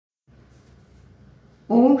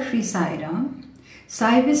ओम श्री साई राम।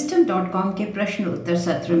 साईविस्डम.com के प्रश्न उत्तर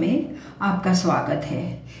सत्र में आपका स्वागत है।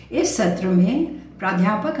 इस सत्र में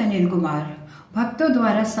प्राध्यापक अनिल कुमार भक्तों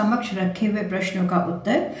द्वारा समक्ष रखे हुए प्रश्नों का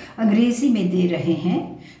उत्तर अंग्रेजी में दे रहे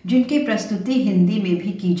हैं, जिनकी प्रस्तुति हिंदी में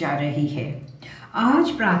भी की जा रही है।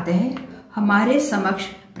 आज प्रातः हमारे समक्ष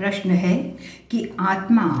प्रश्न है कि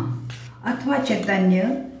आत्मा अथवा चैतन्य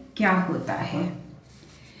क्या होता है।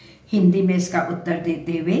 हिंदी में इसका उत्तर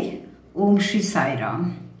देते हुए ओम श्री साई राम।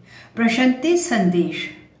 प्रशांति संदेश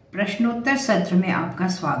प्रश्नोत्तर सत्र में आपका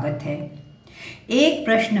स्वागत है। एक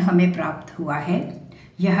प्रश्न हमें प्राप्त हुआ है,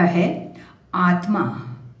 यह है आत्मा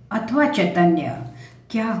अथवा चैतन्य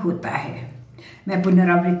क्या होता है। मैं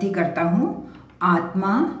पुनरावृत्ति करता हूँ,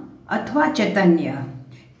 आत्मा अथवा चैतन्य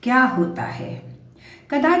क्या होता है।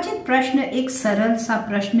 कदाचित प्रश्न एक सरल सा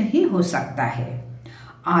प्रश्न ही हो सकता है।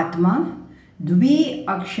 आत्मा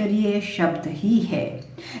द्विअक्षरीय शब्द ही है,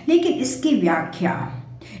 लेकिन इसकी व्याख्या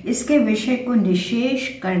इसके विषय को निशेष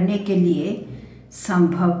करने के लिए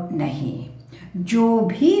संभव नहीं। जो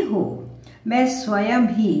भी हो, मैं स्वयं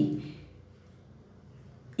ही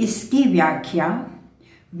इसकी व्याख्या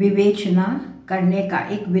विवेचना करने का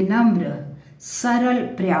एक विनम्र सरल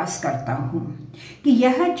प्रयास करता हूँ कि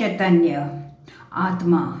यह चैतन्य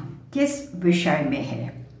आत्मा किस विषय में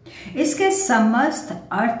है। इसके समस्त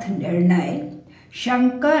अर्थ निर्णय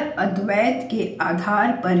शंकर अद्वैत के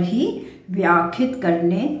आधार पर ही व्याख्यात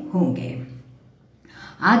करने होंगे।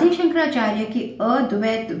 आदि शंकराचार्य की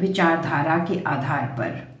अद्वैत विचारधारा के आधार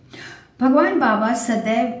पर भगवान बाबा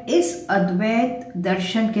सदैव इस अद्वैत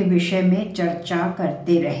दर्शन के विषय में चर्चा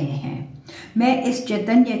करते रहे हैं। मैं इस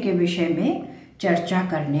चैतन्य के विषय में चर्चा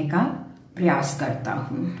करने का प्रयास करता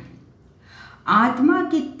हूँ। आत्मा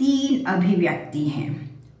की तीन अभिव्यक्ति हैं।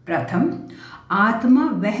 प्रथम, आत्मा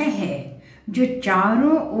वह है जो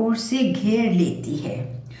चारों ओर से घेर लेती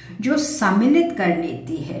है, जो सम्मिलित कर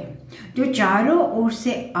लेती है, जो चारों ओर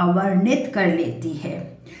से आवर्णित कर लेती है।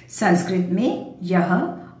 संस्कृत में यह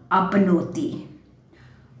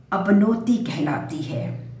अपनोति कहलाती है।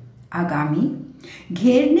 आगामी,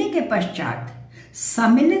 घेरने के पश्चात,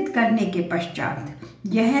 सम्मिलित करने के पश्चात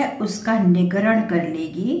यह उसका निगरण कर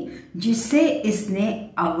लेगी, जिसे इसने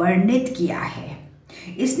आवर्णित किया है।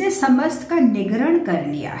 इसने समस्त का निगरण कर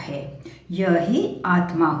लिया है। यह ही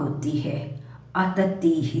आत्मा होती है,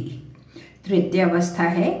 अतति ही। तृतीय अवस्था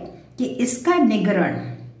है कि इसका निगरण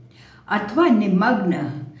अथवा निमग्न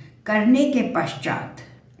करने के पश्चात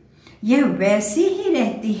यह वैसी ही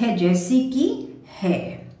रहती है जैसी कि है।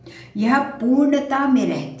 यह पूर्णता में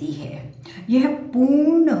रहती है, यह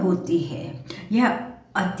पूर्ण होती है, यह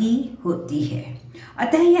अति होती है।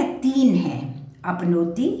 अतः यह तीन है।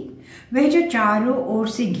 अपनोति, वह जो चारों ओर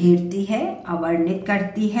से घेरती है, आवर्णित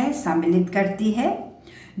करती है, सम्मिलित करती है।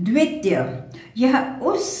 द्वितीय, यह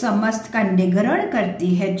उस समस्त का निगरण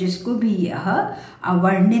करती है जिसको भी यह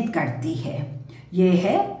आवर्णित करती है, यह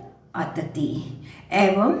है अतति।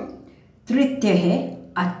 एवं तृतीय है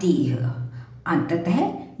अतिह। अंततः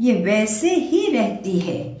ये वैसे ही रहती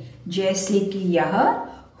है जैसे कि यह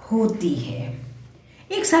होती है।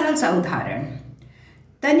 एक सरल सा उदाहरण,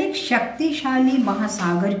 तनिक शक्तिशाली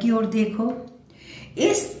महासागर की ओर देखो।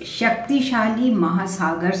 इस शक्तिशाली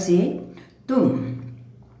महासागर से तुम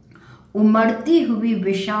उमड़ती हुई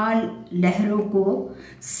विशाल लहरों को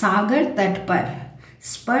सागर तट पर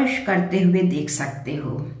स्पर्श करते हुए देख सकते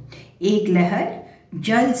हो। एक लहर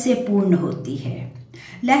जल से पूर्ण होती है।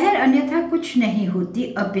 लहर अन्यथा कुछ नहीं होती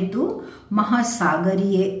अपितु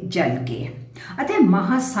महासागरीय जल के। अतः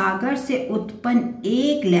महासागर से उत्पन्न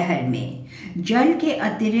एक लहर में जल के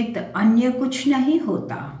अतिरिक्त अन्य कुछ नहीं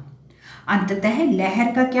होता। अंततः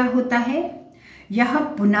लहर का क्या होता है? यह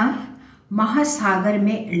पुनः महासागर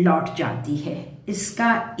में लौट जाती है।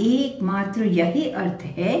 इसका एकमात्र यही अर्थ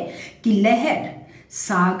है कि लहर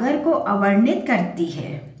सागर को आवर्णित करती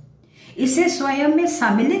है, इसे स्वयं में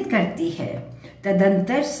सम्मिलित करती है।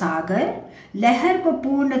 तदंतर सागर लहर को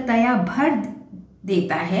पूर्णतया भर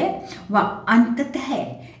देता है व अंततः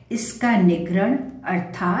इसका निगरण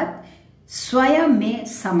अर्थात स्वयं में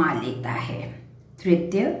समा लेता है।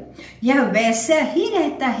 तृतीय, यह वैसा ही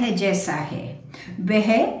रहता है जैसा है,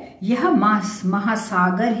 वह यह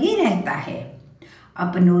महासागर ही रहता है।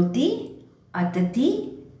 अपनोति, अतति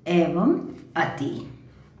एवं अति।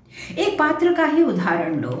 एक पात्र का ही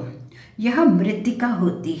उदाहरण लो। यह मृत्तिका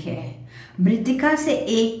होती है। मृत्तिका से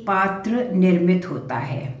एक पात्र निर्मित होता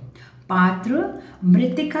है। पात्र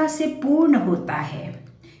मृत्तिका से पूर्ण होता है।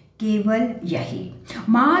 केवल यही,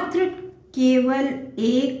 मात्र केवल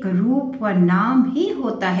एक रूप व नाम ही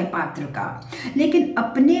होता है पात्र का, लेकिन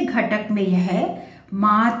अपने घटक में यह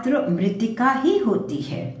मात्र मृत्तिका ही होती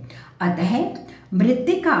है। अतः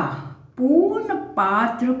मृत्तिका पूर्ण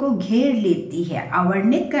पात्र को घेर लेती है,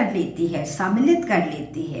 आवर्णित कर लेती है, सम्मिलित कर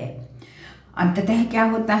लेती है। अंततः क्या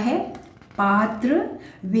होता है? पात्र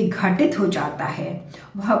विघटित हो जाता है,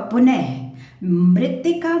 वह पुनः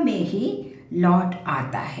मृत्तिका में ही लौट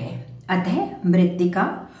आता है। अतः मृत्तिका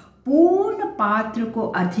पूर्ण पात्र को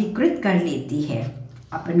अधिकृत कर लेती है,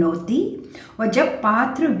 अपनोती। और जब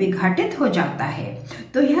पात्र विघटित हो जाता है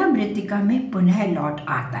तो यह मृत्तिका में पुनः लौट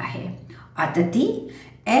आता है। अतति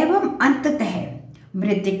एवं अंततः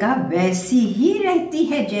मृत्तिका वैसी ही रहती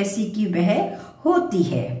है जैसी कि वह होती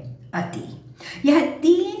है। अति, यह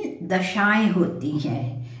 3 दशाएं होती हैं।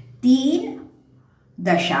 3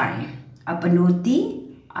 दशाएं, अपनोति,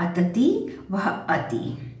 अतति वह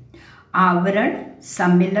अति। आवरण,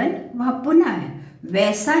 सम्मिलन वह पुनः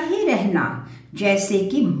वैसा ही रहना जैसे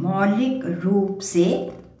कि मौलिक रूप से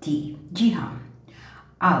थी। जी हाँ,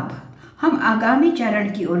 अब हम आगामी चरण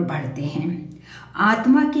की ओर बढ़ते हैं।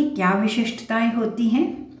 आत्मा की क्या विशिष्टताएं होती हैं?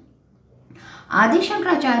 आदि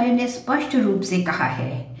शंकराचार्य ने स्पष्ट रूप से कहा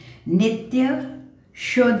है, नित्य,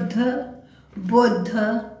 शुद्ध,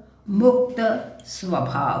 बुद्ध, मुक्त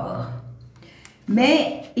स्वभाव।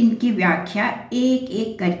 मैं इनकी व्याख्या एक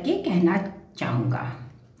एक करके कहना चाहूँगा।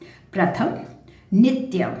 प्रथम,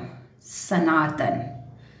 नित्यम, सनातन।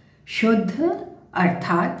 शुद्ध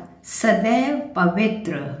अर्थात सदैव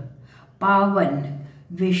पवित्र, पावन,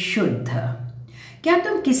 विशुद्ध। क्या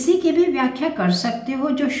तुम किसी की भी व्याख्या कर सकते हो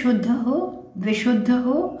जो शुद्ध हो, विशुद्ध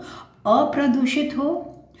हो, अप्रदूषित हो?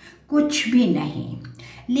 कुछ भी नहीं।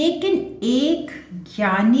 लेकिन एक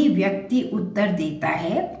ज्ञानी व्यक्ति उत्तर देता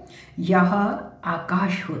है, यह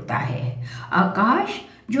आकाश होता है। आकाश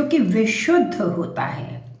जो कि विशुद्ध होता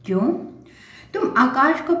है। क्यों? तुम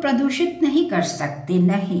आकाश को प्रदूषित नहीं कर सकते,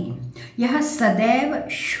 नहीं। यह सदैव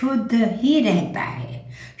शुद्ध ही रहता है,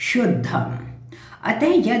 शुद्धम।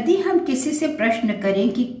 अतः यदि हम किसी से प्रश्न करें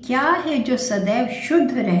कि क्या है जो सदैव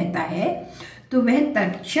शुद्ध रहता है, तो वह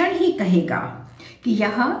तत्क्षण ही कहेगा कि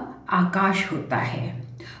यह आकाश होता है।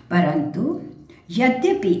 परंतु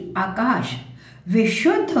यद्यपि आकाश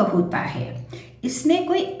विशुद्ध होता है, इसमें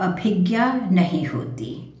कोई अभिज्ञा नहीं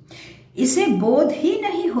होती। इसे बोध ही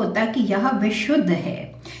नहीं होता कि यह विशुद्ध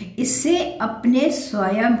है। इससे अपने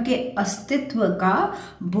स्वयं के अस्तित्व का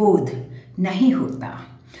बोध नहीं होता।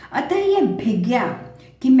 अतः यह भिज्ञा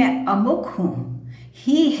कि मैं अमुक हूँ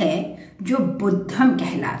ही है जो बुद्धम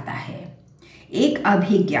कहलाता है। एक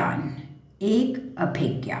अभिज्ञान, एक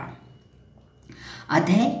अभिज्ञा।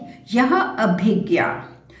 अतः यह अभिज्ञा,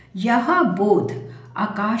 यह बोध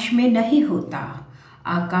आकाश में नहीं होता।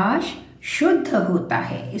 आकाश शुद्ध होता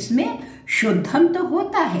है, इसमें शुद्धम तो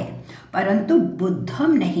होता है, परंतु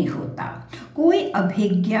बुद्धम नहीं होता, कोई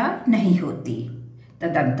अभिज्ञा नहीं होती।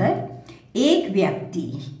 तदंतर एक व्यक्ति,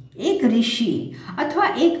 एक ऋषि अथवा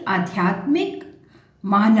एक आध्यात्मिक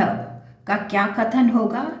मानव का क्या कथन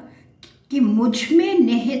होगा कि मुझ में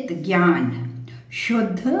निहित ज्ञान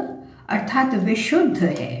शुद्ध अर्थात विशुद्ध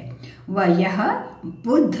है, वह यह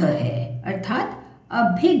बुद्ध है अर्थात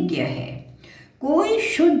अभिज्ञ है। कोई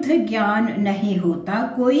शुद्ध ज्ञान नहीं होता,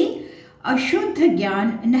 कोई अशुद्ध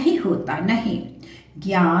ज्ञान नहीं होता, नहीं।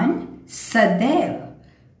 ज्ञान सदैव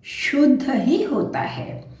शुद्ध ही होता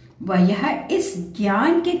है। वह यह इस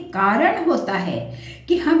ज्ञान के कारण होता है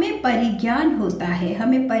कि हमें परिज्ञान होता है,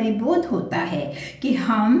 हमें परिबोध होता है कि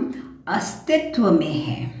हम अस्तित्व में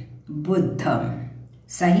हैं, बुद्धम।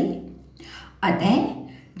 सही। अतः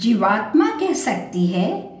जीवात्मा कह सकती है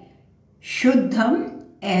शुद्धम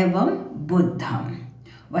एवं बुद्धम।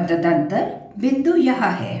 व तदंतर बिंदु यह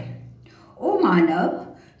है, ओ मानव,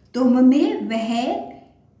 तुम में वह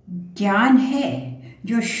ज्ञान है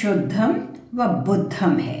जो शुद्धम व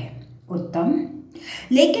बुद्धम है, उत्तम।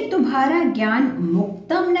 लेकिन तुम्हारा ज्ञान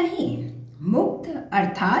मुक्तम नहीं। मुक्त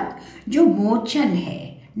अर्थात जो मोचन है,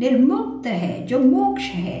 निर्मुक्त है, जो मोक्ष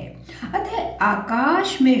है। अतः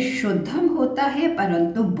आकाश में शुद्धम होता है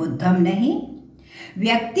परंतु बुद्धम नहीं।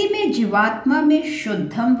 व्यक्ति में, जीवात्मा में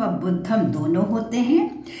शुद्धम व बुद्धम दोनों होते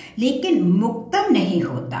हैं, लेकिन मुक्तम नहीं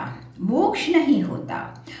होता, मोक्ष नहीं होता।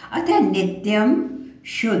 अतः नित्यम,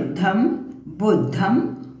 शुद्धम, बुद्धम,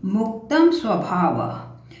 मुक्तम स्वभाव,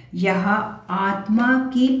 यह आत्मा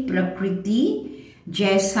की प्रकृति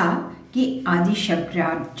जैसा कि आदि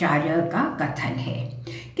शंकराचार्य का कथन है।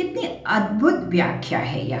 कितनी अद्भुत व्याख्या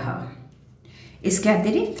है यह। इसके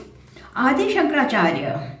अतिरिक्त आदि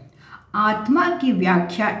शंकराचार्य आत्मा की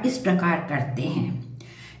व्याख्या इस प्रकार करते हैं,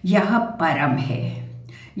 यह परम है,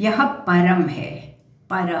 यह परम है,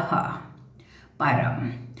 परह, परम।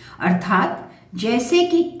 अर्थात जैसे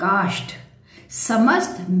कि काष्ठ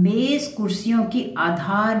समस्त मेज कुर्सियों की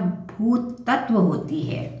आधारभूत तत्व होती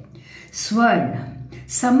है, स्वर्ण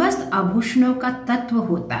समस्त आभूषणों का तत्व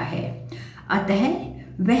होता है। अतः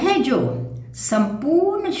वह जो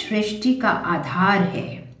संपूर्ण सृष्टि का आधार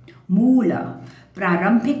है, मूल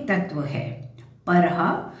प्रारंभिक तत्व है, परः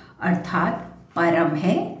अर्थात परम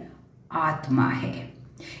है, आत्मा है।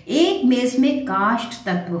 एक मेज में काष्ठ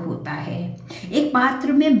तत्व होता है, एक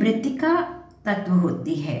पात्र में मृत्तिका तत्व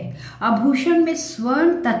होती है, आभूषण में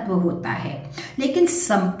स्वर्ण तत्व होता है, लेकिन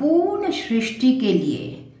संपूर्ण सृष्टि के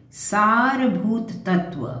लिए सारभूत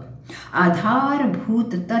तत्व,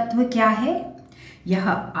 आधारभूत तत्व क्या है? यह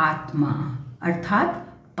आत्मा अर्थात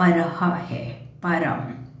परः है,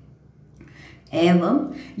 परम।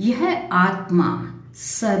 एवं यह आत्मा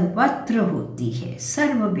सर्वत्र होती है,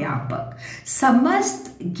 सर्वव्यापक,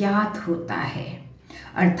 समस्त ज्ञात होता है,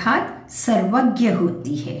 अर्थात सर्वज्ञ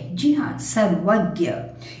होती है। जी हाँ, सर्वज्ञ।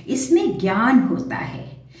 इसमें ज्ञान होता है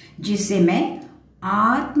जिसे मैं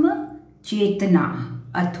आत्म चेतना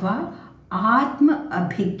अथवा आत्म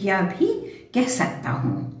अभिज्ञा भी कह सकता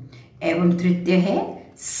हूँ। एवं तृतीय है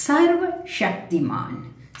सर्वशक्तिमान,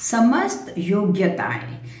 समस्त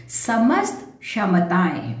योग्यताएं, समस्त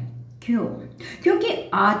क्षमताएं। क्यों? क्योंकि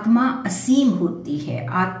आत्मा असीम होती है,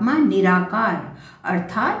 आत्मा निराकार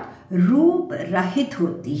अर्थात रूप रहित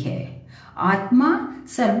होती है, आत्मा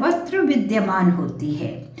सर्वत्र विद्यमान होती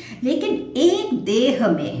है, लेकिन एक देह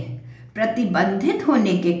में प्रतिबंधित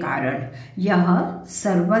होने के कारण यह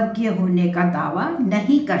सर्वज्ञ होने का दावा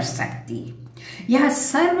नहीं कर सकती, यह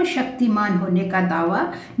सर्वशक्तिमान होने का दावा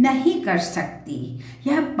नहीं कर सकती,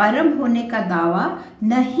 यह परम होने का दावा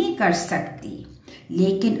नहीं कर सकती।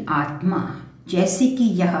 लेकिन आत्मा जैसी कि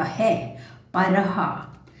यह है, परः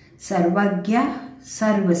सर्वज्ञ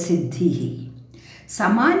सर्वसिद्धि ही।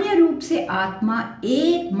 सामान्य रूप से आत्मा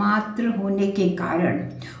एकमात्र होने के कारण,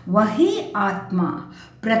 वही आत्मा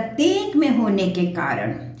प्रत्येक में होने के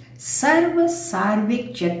कारण सर्व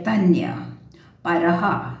सार्विक चैतन्य, परः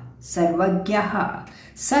सर्वज्ञः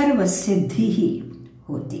सर्वसिद्धि ही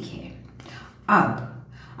होती है। अब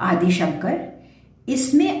आदिशंकर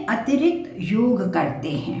इसमें अतिरिक्त योग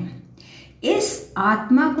करते हैं। इस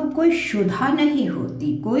आत्मा को कोई क्षुधा नहीं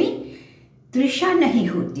होती, कोई तृषा नहीं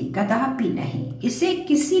होती, कदापि नहीं। इसे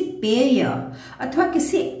किसी पेय अथवा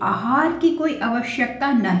किसी आहार की कोई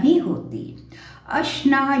आवश्यकता नहीं होती।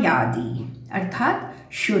 अश्नायादि अर्थात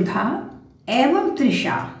क्षुधा एवं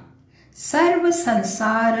तृषा सर्व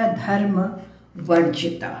संसार धर्म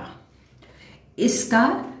वर्जिता। इसका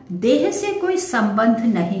देह से कोई संबंध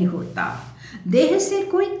नहीं होता, देह से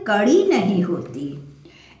कोई कड़ी नहीं होती,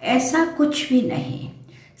 ऐसा कुछ भी नहीं।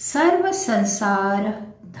 सर्व संसार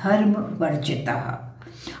धर्म वर्जिता,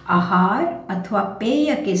 आहार अथवा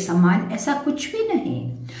पेय के समान ऐसा कुछ भी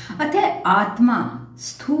नहीं। अतः आत्मा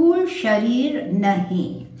स्थूल शरीर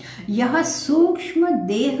नहीं, यह सूक्ष्म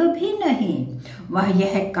देह भी नहीं, वह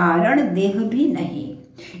यह कारण देह भी नहीं,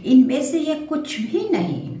 इनमें से यह कुछ भी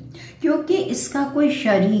नहीं, क्योंकि इसका कोई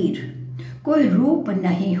शरीर, कोई रूप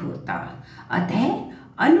नहीं होता। अतः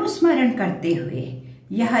अनुस्मरण करते हुए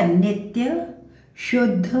यह नित्य,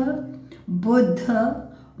 शुद्ध, बुद्ध,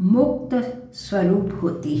 मुक्त स्वरूप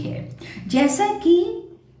होती है। जैसा कि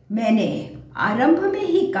मैंने आरंभ में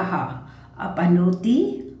ही कहा, अपनोति,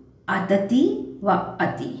 अतति व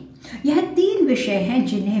अति, यह तीन विषय हैं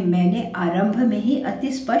जिन्हें मैंने आरंभ में ही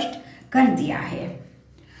अति स्पष्ट कर दिया है।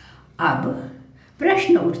 अब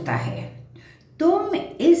प्रश्न उठता है, तुम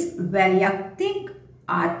इस वैयक्तिक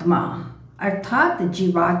आत्मा अर्थात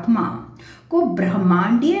जीवात्मा को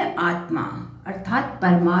ब्रह्मांडीय आत्मा अर्थात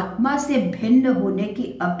परमात्मा से भिन्न होने की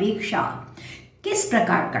अपेक्षा किस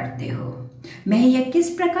प्रकार करते हो? मैं यह किस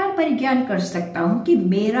प्रकार परिज्ञान कर सकता हूं कि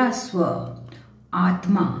मेरा स्व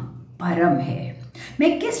आत्मा परम है?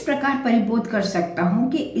 मैं किस प्रकार परिबोध कर सकता हूं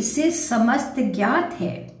कि इसे समस्त ज्ञात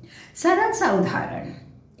है? सरल सा उदाहरण,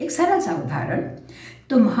 एक सरल सा उदाहरण,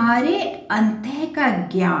 तुम्हारे अंतः का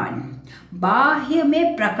ज्ञान बाह्य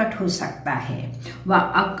में प्रकट हो सकता है, वह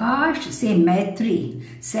आकाश से मैत्री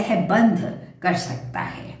सहबंध कर सकता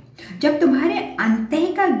है। जब तुम्हारे अंतः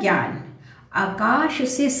का ज्ञान आकाश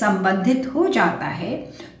से संबंधित हो जाता है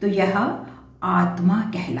तो यह आत्मा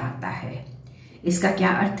कहलाता है। इसका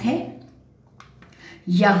क्या अर्थ है?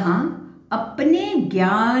 यहां अपने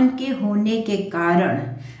ज्ञान के होने के कारण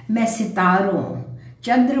मैं सितारों,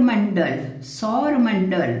 चंद्रमंडल, सौर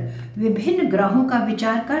मंडल, विभिन्न ग्रहों का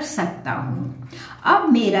विचार कर सकता हूं।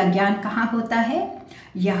 अब मेरा ज्ञान कहाँ होता है?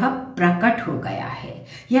 यह प्रकट हो गया है,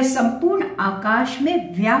 यह संपूर्ण आकाश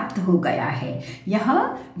में व्याप्त हो गया है, यह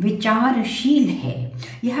विचारशील है,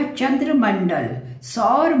 यह चंद्रमंडल,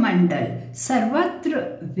 सौर मंडल सर्वत्र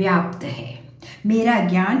व्याप्त है। मेरा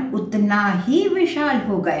ज्ञान उतना ही विशाल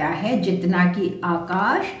हो गया है जितना कि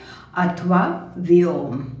आकाश अथवा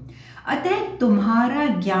व्योम। अतः तुम्हारा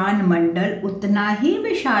ज्ञान मंडल उतना ही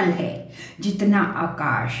विशाल है जितना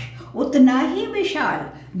आकाश, उतना ही विशाल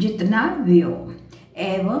जितना व्योम।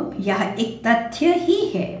 एवं यह एक तथ्य ही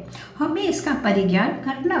है, हमें इसका परिज्ञान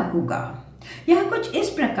करना होगा। यह कुछ इस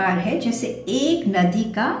प्रकार है जैसे एक नदी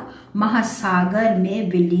का महासागर में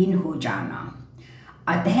विलीन हो जाना।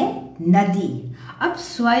 अतः नदी अब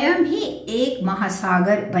स्वयं ही एक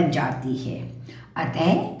महासागर बन जाती है।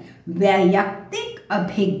 अतः वैयक्तिक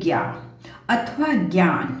अभिज्ञा अथवा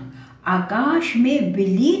ज्ञान आकाश में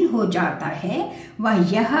विलीन हो जाता है, वह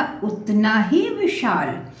यह उतना ही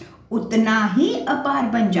विशाल, उतना ही अपार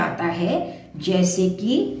बन जाता है जैसे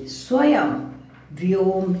कि स्वयं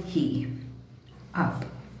व्योम ही।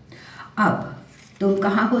 अब तुम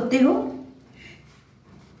कहाँ होते हो?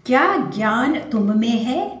 क्या ज्ञान तुम में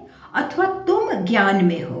है अथवा तुम ज्ञान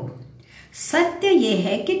में हो? सत्य यह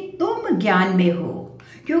है कि तुम ज्ञान में हो,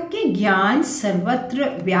 क्योंकि ज्ञान सर्वत्र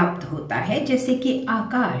व्याप्त होता है, जैसे कि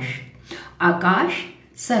आकाश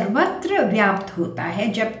सर्वत्र व्याप्त होता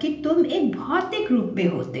है, जबकि तुम एक भौतिक रूप में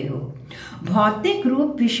होते हो। भौतिक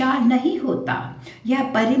रूप विशाल नहीं होता, यह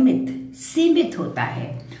परिमित, सीमित होता है।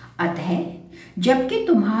 अतः जबकि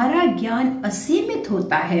तुम्हारा ज्ञान असीमित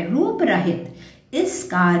होता है, रूप रहित, इस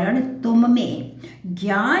कारण तुम में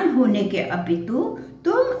ज्ञान होने के अपितु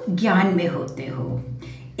तुम ज्ञान में होते हो।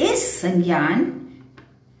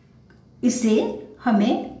 इसे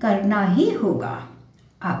हमें करना ही होगा।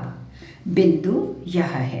 अब बिंदु यह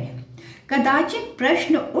है, कदाचित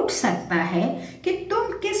प्रश्न उठ सकता है कि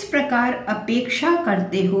तुम किस प्रकार अपेक्षा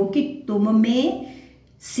करते हो कि तुम में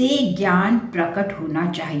से ज्ञान प्रकट होना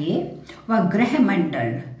चाहिए, वह ग्रह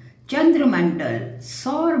मंडल, चंद्रमंडल,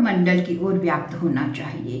 सौर मंडल की ओर व्याप्त होना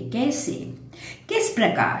चाहिए। कैसे, किस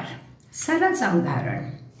प्रकार? सरल सा उदाहरण,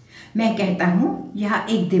 मैं कहता हूं यहाँ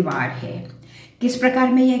एक दीवार है। किस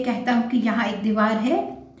प्रकार मैं यह कहता हूं कि यहाँ एक दीवार है?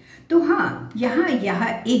 तो हाँ, यहाँ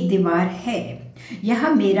एक दीवार है। यह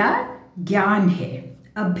मेरा ज्ञान है,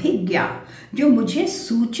 अभिज्ञा, जो मुझे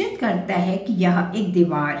सूचित करता है कि यह एक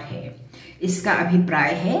दीवार है। इसका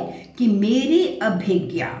अभिप्राय है कि मेरी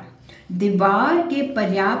अभिज्ञा दीवार के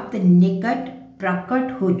पर्याप्त निकट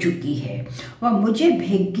प्रकट हो चुकी है। वह मुझे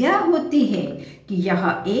भिज्ञा होती है कि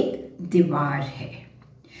यह एक दीवार है।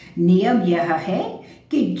 नियम यह है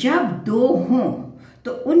कि जब दो हों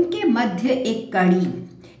तो उनके मध्य एक कड़ी,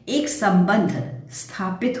 एक संबंध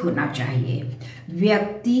स्थापित होना चाहिए।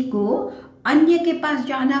 व्यक्ति को अन्य के पास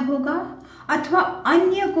जाना होगा अथवा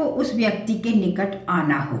अन्य को उस व्यक्ति के निकट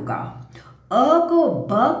आना होगा। अ को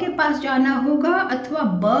ब के पास जाना होगा अथवा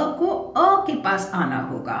ब को अ के पास आना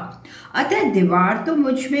होगा। अतः दीवार तो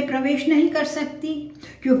मुझ में प्रवेश नहीं कर सकती,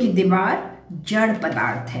 क्योंकि दीवार जड़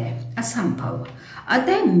पदार्थ है, असंभव।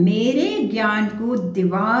 अतः मेरे ज्ञान को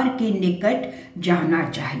दीवार के निकट जाना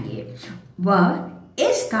चाहिए। वह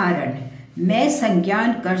इस कारण मैं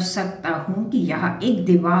संज्ञान कर सकता हूं कि यह एक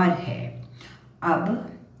दीवार है।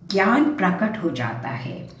 अब ज्ञान प्रकट हो जाता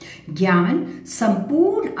है। ज्ञान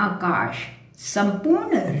संपूर्ण आकाश,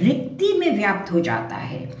 संपूर्ण रिक्ति में व्याप्त हो जाता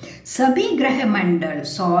है, सभी ग्रह मंडल,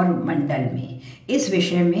 सौर मंडल में। इस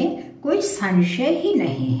विषय में कोई संशय ही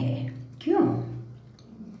नहीं है। क्यों?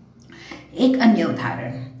 एक अन्य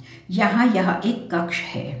उदाहरण, यहाँ यह एक कक्ष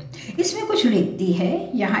है, इसमें कुछ रिक्ति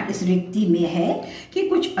है। यहाँ इस रिक्ति में है कि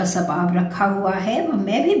कुछ असबाब रखा हुआ है, वह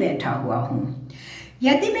मैं भी बैठा हुआ हूँ।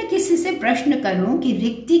 यदि मैं किसी से प्रश्न करूं कि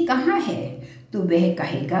रिक्ति कहाँ है, तो वह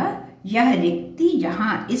कहेगा यह रिक्ति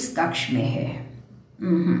यहाँ इस कक्ष में है।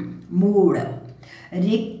 मूढ़।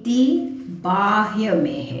 रिक्ति बाह्य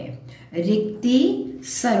में है, रिक्ति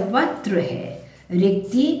सर्वत्र है,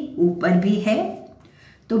 रिक्ति ऊपर भी है।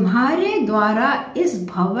 तुम्हारे द्वारा इस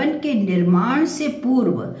भवन के निर्माण से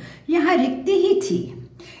पूर्व यहाँ रिक्ति ही थी।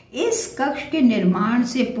 इस कक्ष के निर्माण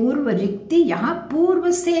से पूर्व रिक्ति यहाँ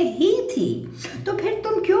पूर्व से ही थी। तो फिर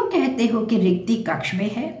तुम क्यों कहते हो कि रिक्ति कक्ष में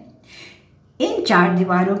है? इन चार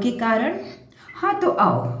दीवारों के कारण। हाँ, तो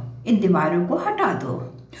आओ इन दीवारों को हटा दो,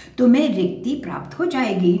 तुम्हें रिक्ति प्राप्त हो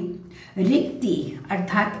जाएगी। रिक्ति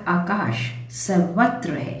अर्थात आकाश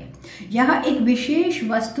सर्वत्र है, यह एक विशेष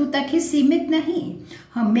वस्तु तक ही सीमित नहीं।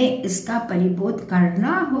 हमें इसका परिबोध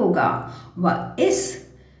करना होगा व इस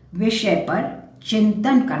विषय पर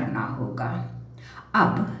चिंतन करना होगा।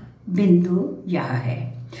 अब बिंदु यह है,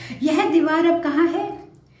 यह दीवार अब कहाँ है?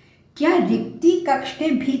 क्या रिक्ति कक्ष के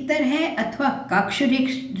भीतर है अथवा कक्ष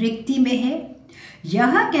रिक्ति में है?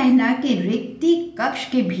 यह कहना कि रिक्ति कक्ष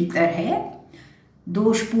के भीतर है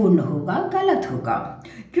दोषपूर्ण होगा, गलत होगा,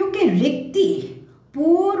 क्योंकि रिक्ति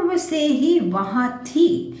पूर्व से ही वहां थी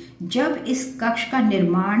जब इस कक्ष का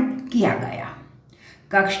निर्माण किया गया।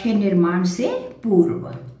 कक्ष के निर्माण से पूर्व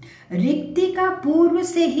रिक्ति का पूर्व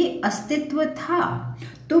से ही अस्तित्व था,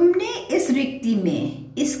 तुमने इस रिक्ति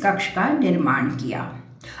में इस कक्ष का निर्माण किया।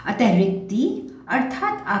 अतः रिक्ति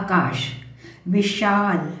अर्थात आकाश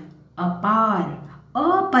विशाल, अपार,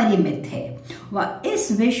 अपरिमित है। वह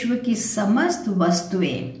इस विश्व की समस्त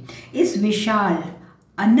वस्तुएं इस विशाल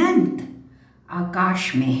अनंत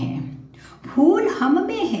आकाश में हैं। भूल हम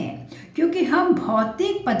में है क्योंकि हम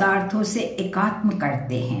भौतिक पदार्थों से एकात्म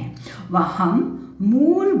करते हैं। वह हम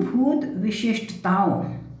मूलभूत विशिष्टताओं,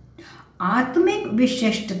 आत्मिक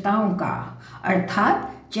विशिष्टताओं का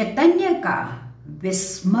अर्थात चैतन्य का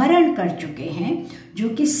विस्मरण कर चुके हैं, जो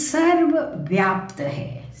कि सर्वव्याप्त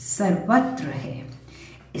है, सर्वत्र है।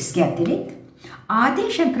 इसके अतिरिक्त आदि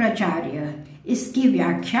शंकराचार्य इसकी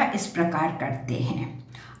व्याख्या इस प्रकार करते हैं।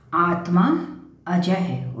 आत्मा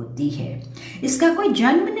अजय होती है, इसका कोई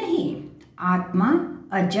जन्म नहीं। आत्मा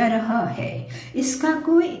अजर है, इसका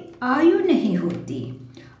कोई आयु नहीं होती।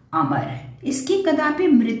 अमर, इसकी कदापि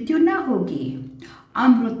मृत्यु न होगी।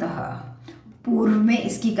 अमृतः, पूर्व में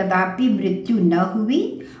इसकी कदापि मृत्यु न हुई,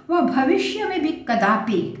 वह भविष्य में भी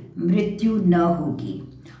कदापि मृत्यु न होगी।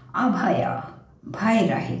 अभय, भय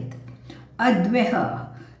रहित। अद्वय,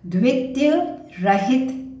 द्वितीय रहित,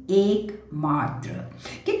 एकमात्र।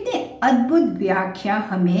 कितने अद्भुत व्याख्या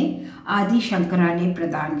हमें आदि शंकरा ने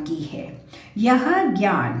प्रदान की है। यह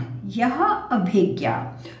ज्ञान, यह अभिज्ञा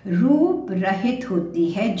रूप रहित होती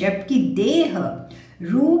है, जबकि देह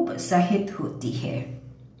रूप सहित होती है।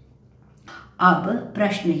 अब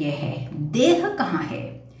प्रश्न यह है, देह कहाँ है?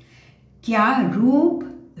 क्या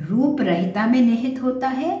रूप रहिता में निहित होता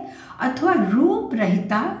है अथवा रूप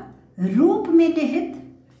रहिता रूप में निहित?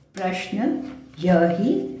 प्रश्न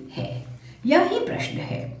यही प्रश्न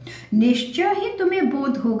है। निश्चय ही तुम्हें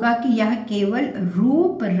बोध होगा कि यह केवल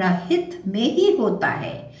रूप रहित में ही होता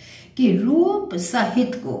है कि रूप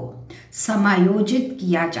सहित को समायोजित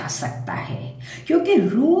किया जा सकता है, क्योंकि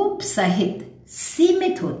रूप सहित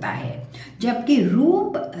सीमित होता है, जबकि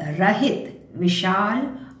रूप रहित विशाल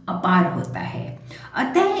अपार होता है।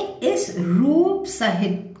 अतः इस रूप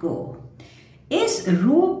सहित को इस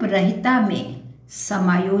रूप रहिता में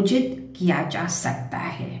समायोजित किया जा सकता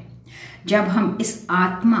है। जब हम इस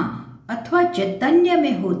आत्मा अथवा चैतन्य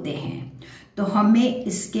में होते हैं तो हमें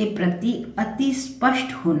इसके प्रति अति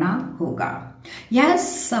स्पष्ट होना होगा। यह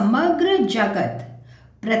समग्र जगत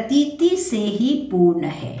प्रतीति से ही पूर्ण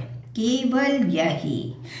है। केवल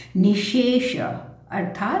यही निशेष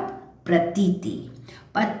अर्थात प्रतीति,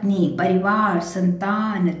 पत्नी, परिवार,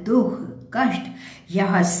 संतान, दुख, कष्ट,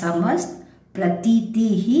 यह समस्त प्रतीति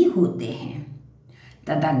ही होते हैं।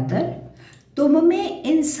 तदंतर तुम में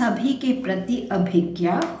इन सभी के प्रति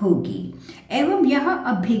अभिज्ञा होगी एवं यह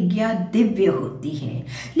अभिज्ञा दिव्य होती है।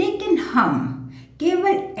 लेकिन हम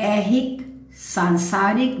केवल ऐहिक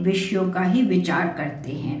सांसारिक विषयों का ही विचार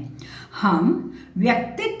करते हैं। हम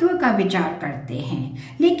व्यक्तित्व का विचार करते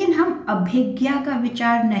हैं, लेकिन हम अभिज्ञा का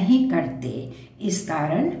विचार नहीं करते। इस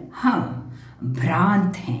कारण हम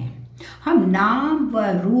भ्रांत हैं। हम नाम व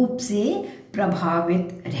रूप से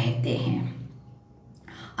प्रभावित रहते हैं।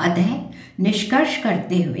 अतः निष्कर्ष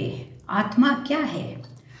करते हुए आत्मा क्या है?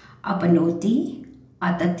 अपनोति,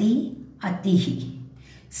 अतति, अतिहि,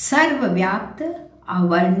 सर्वव्याप्त,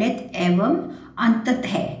 अवर्णित एवं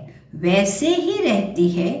अंततः वैसे ही रहती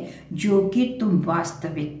है जो कि तुम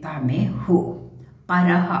वास्तविकता में हो।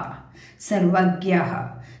 परः, सर्वज्ञः,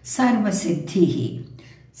 सर्वसिद्धिः,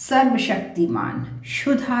 सर्वशक्तिमान,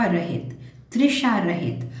 क्षुधा रहित, तृषा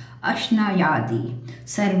रहित, अश्नायादि,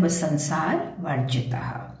 सर्व संसार वर्जितः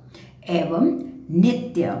एवं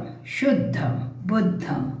नित्यं शुद्धं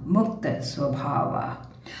बुद्धं मुक्त स्वभावः,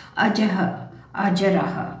 अजः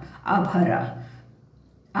अजरः अभरः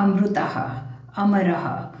अमृतः अमरः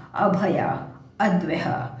अभयः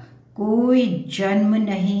अद्वयः, कोई जन्म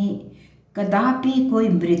नहीं, कदापि कोई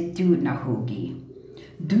मृत्यु न होगी,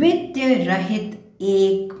 द्वितीय रहित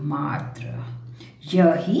एकमात्र,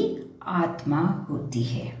 यही आत्मा होती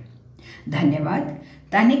है। धन्यवाद।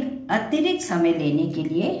 तनिक अतिरिक्त समय लेने के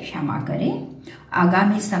लिए क्षमा करें।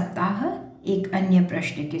 आगामी सप्ताह एक अन्य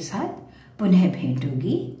प्रश्न के साथ पुनः भेंट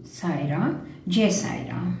होगी। साई राम, जय साई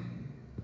राम।